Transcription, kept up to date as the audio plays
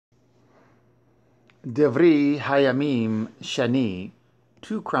Devri Hayamim Shani,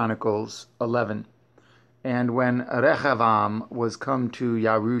 2 Chronicles 11. And when Rechavam was come to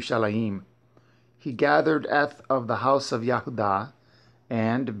Yerushalayim, he gathered of the house of Yehudah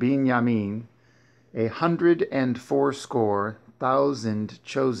and Binyamin 180,000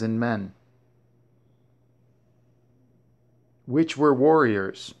 chosen men, which were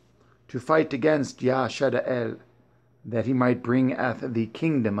warriors, to fight against Yashadael, that he might bring the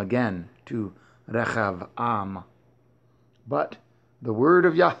kingdom again to Rechavam. But the word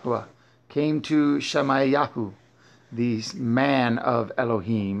of Yahweh came to Shemaiah, the man of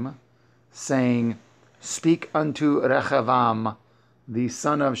Elohim, saying, Speak unto Rechavam, the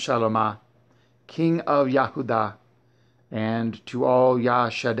son of Shalomah, king of Yehudah, and to all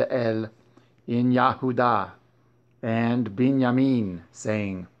Yashadael in Yehudah and Binyamin,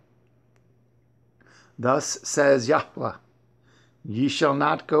 saying, Thus says Yahweh, Ye shall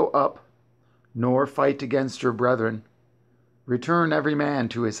not go up, nor fight against your brethren. Return every man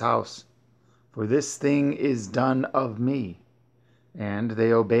to his house, for this thing is done of me. And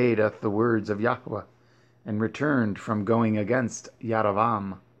they obeyed the words of Yahweh, and returned from going against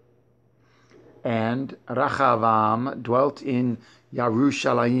Yaravam. And Rechavam dwelt in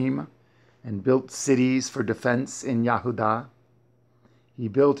Yerushalayim, and built cities for defense in Yehudah. He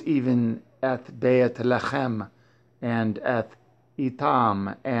built even Beit Lechem, and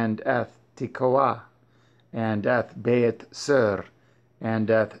Etam, and Tekoa, and Beit Sur,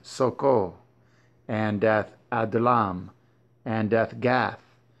 and Soko, and Adullam, and Gath,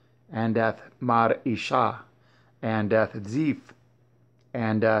 and Mar Isha, and Ziph,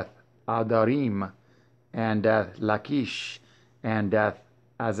 and Adarim, and Lachish, and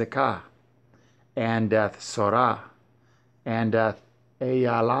Azekah, and Sorah, and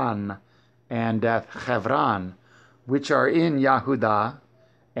Ayalan, and Chevron, which are in Yehudah,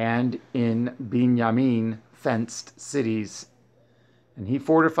 and in Binyamin fenced cities. And he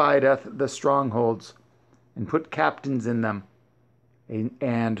fortified the strongholds, and put captains in them,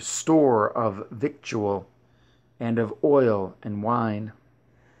 and store of victual, and of oil and wine.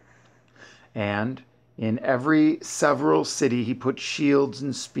 And in every several city he put shields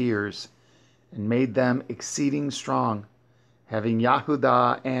and spears, and made them exceeding strong, having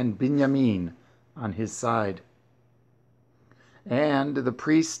Yehudah and Binyamin on his side. And the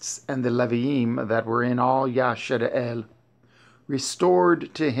priests and the Leviim that were in all Yashadael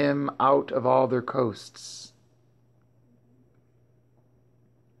restored to him out of all their coasts.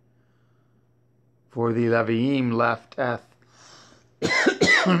 For the Leviim left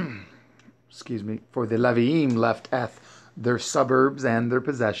their suburbs and their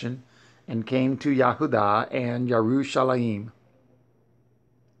possession, and came to Yehudah and Yerushalayim.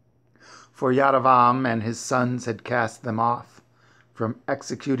 For Yaravam and his sons had cast them off from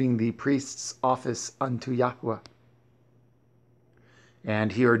executing the priest's office unto Yahweh.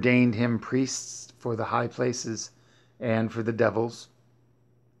 And he ordained him priests for the high places, and for the devils,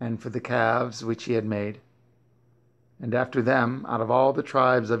 and for the calves which he had made. And after them, out of all the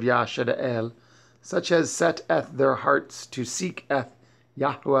tribes of Yashadael, such as set their hearts to seek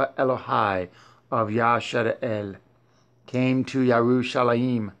Yahweh Elohai of Yashadael, came to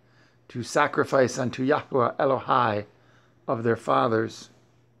Yerushalayim to sacrifice unto Yahweh Elohai of their fathers.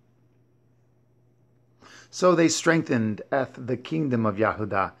 So they strengthened the kingdom of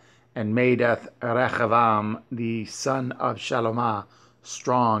Yehudah, and made Rechavam the son of Shalomah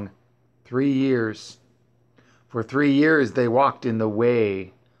strong 3 years. For 3 years they walked in the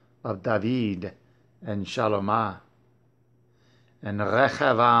way of David and Shalomah. And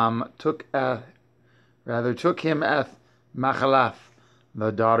Rechavam took him Machalath,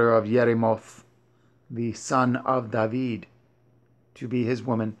 the daughter of Yerimoth, the son of David, to be his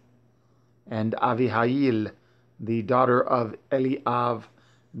woman, and Avihail, the daughter of Eliav,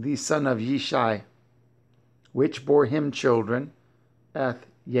 the son of Yishai, which bore him children,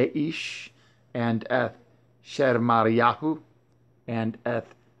 Yeish, and Shermariahu, and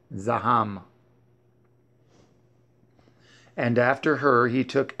Zaham. And after her he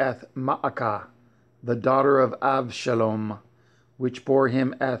took Ma'akah, the daughter of Avshalom, which bore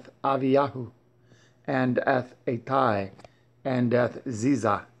him Aviyahu, and Etai, and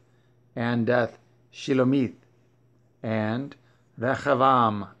Ziza, and Shilomith. And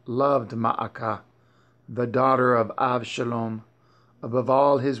Rechavam loved Ma'akah, the daughter of Avshalom, above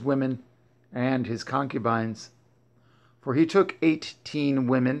all his women and his concubines. For he took 18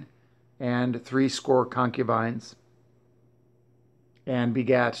 women and 80 concubines, and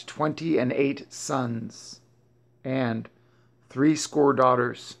begat 28 sons, and 80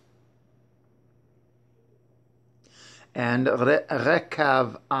 daughters. And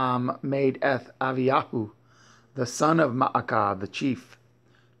Rechab made Aviyahu, the son of Maacah, the chief,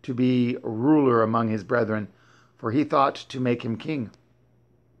 to be ruler among his brethren, for he thought to make him king.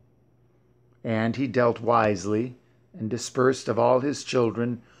 And he dealt wisely, and dispersed of all his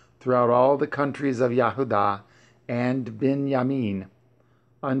children throughout all the countries of Yehudah and Binyamin,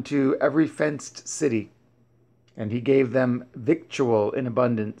 unto every fenced city. And he gave them victual in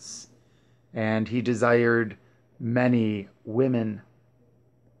abundance, and he desired many women.